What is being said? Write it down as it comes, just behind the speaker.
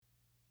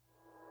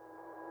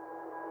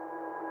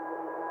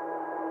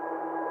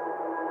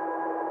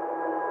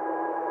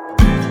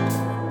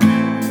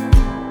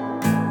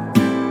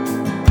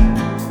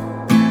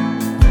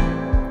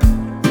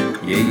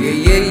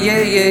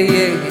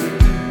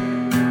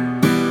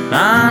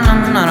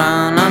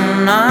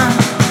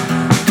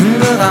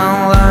Түнгі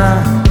қала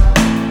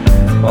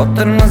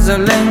отырмыз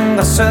өлең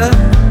қасып,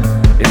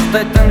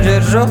 ұйықтайтын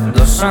жер жоқ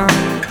досым.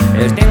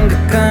 Ертеңгі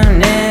күн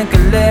не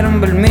келерін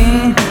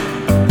білмей,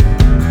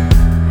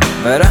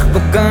 бірақ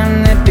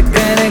бүгін ерте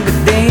керегі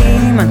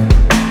деймін.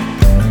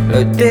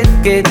 Өтет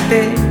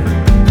кетті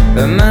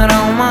өмір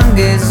алман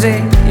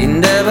кезек,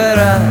 енді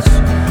біраз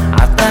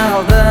артта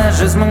қалды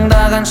 100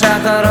 мыңдаған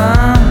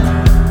шақырым.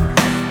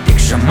 Тек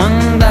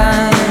шамыңда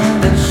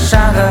енді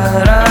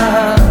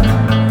шағырып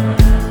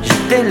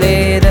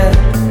жетелейді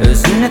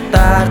өзіне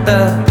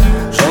тартып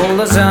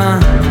жұлдызын,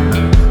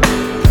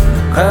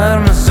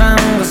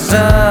 қырмызым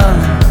қызыл,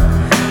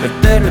 бір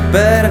түрлі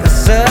бір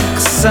қызық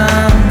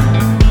қысым.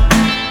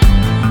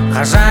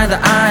 Қажайды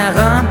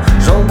аяғым,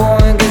 жол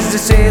бойы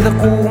кездеседі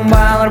қуғын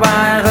бағыр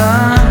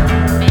байғым.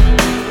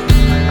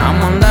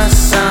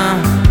 Амандассам,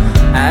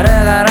 әрі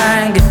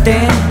қарай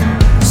кеттен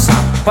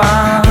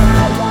Сапар,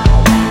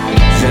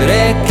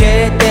 жүрекке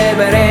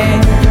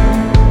тебірең,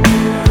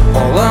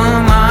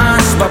 қолым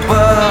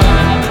аспапы,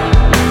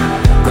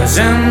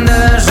 көзімді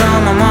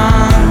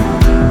жұмамын,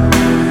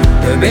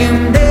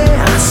 төбемде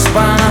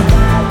аспан.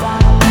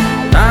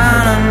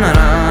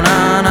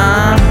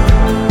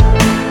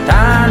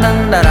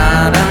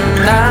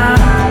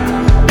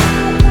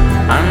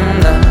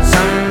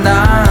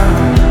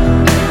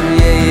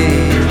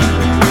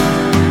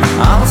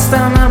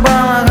 Алыстан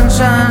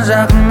арбалағанша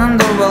жақыннан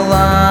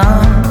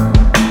дұрбалам,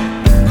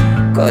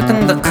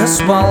 көтіңді қыс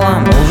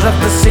балам, бұл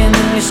жақта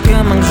сенің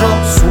ешкімің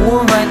жоқ,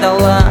 суық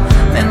айдала.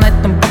 Мен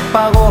айттым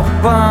папа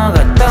қорықпа,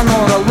 қайттан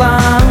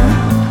оралам.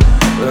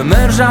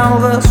 Өмір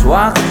жалғыз,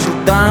 уақыт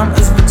жылдам,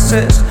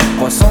 үздіксіз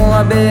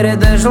қосыла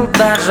береді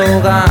жылдар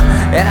жылға.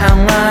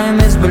 Оңай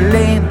емес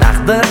білейін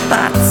тағдыр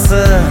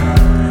тартысы,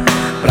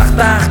 бірақ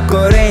тақ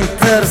көрейін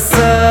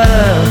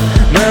тырысып.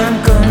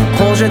 Мүмкін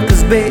қол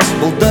жеткізбес,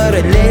 бұл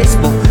дөрелес,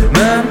 бұл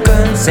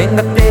мүмкін сен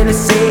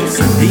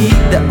қателесесің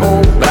дейді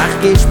ол, бірақ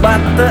кеш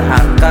батты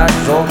артқа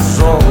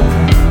жол.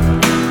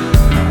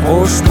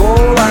 Қош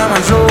бол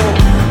аман жол,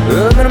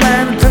 өмір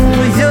мәні түн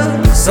ұйы,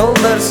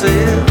 сылдыр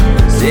сүйі,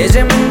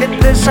 сеземін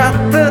кетті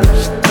шатты,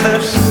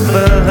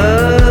 шықты.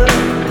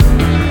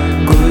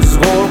 Көз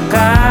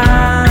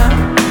қолқан,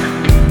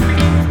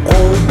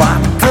 қол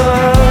батты,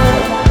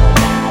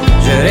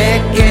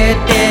 жүрекке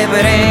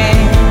тебірең,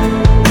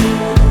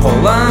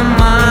 қолым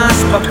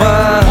аспапы,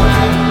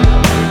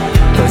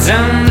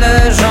 көзімді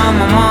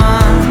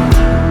жұмамын,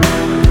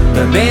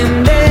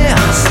 төбемде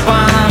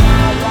аспан.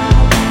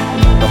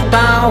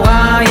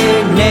 Тоқтауға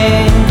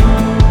егнен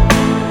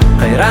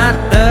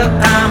қиратты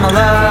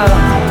қамылы,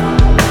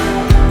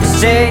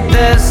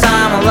 іздейді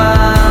самылы,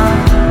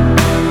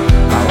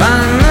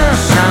 қаланы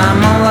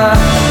шамылы.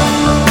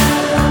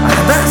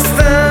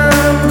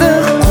 Адастырды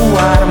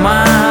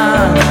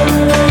қуарман,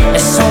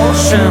 сол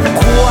үшін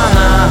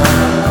қуана.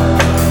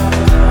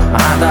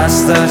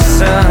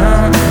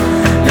 Адастырсын,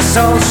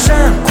 сол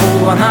үшін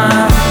қуана.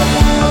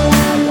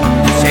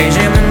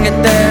 Сеземін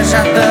кетті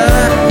жатты,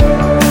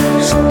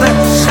 шықты.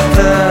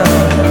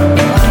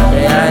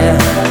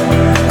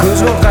 Көз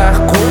қолқақ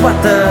қол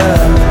баты,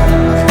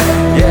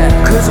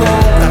 көз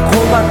қолқақ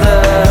қол баты.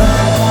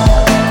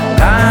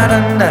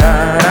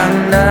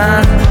 Та-дан-да-дан-да,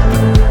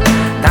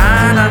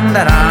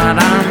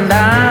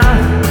 та-дан-да-дан-да.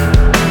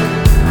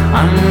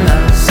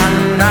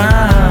 Анда-санда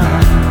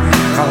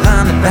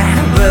қалғаны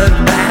бәрібір.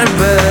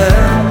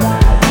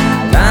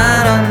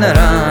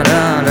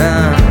 Та-дан-да-дан-да,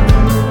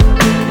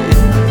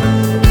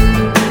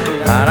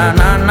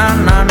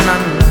 та-дан-на-на-на-на,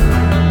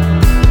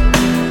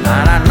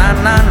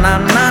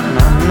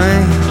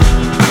 та-дан-на-на-на-на-на.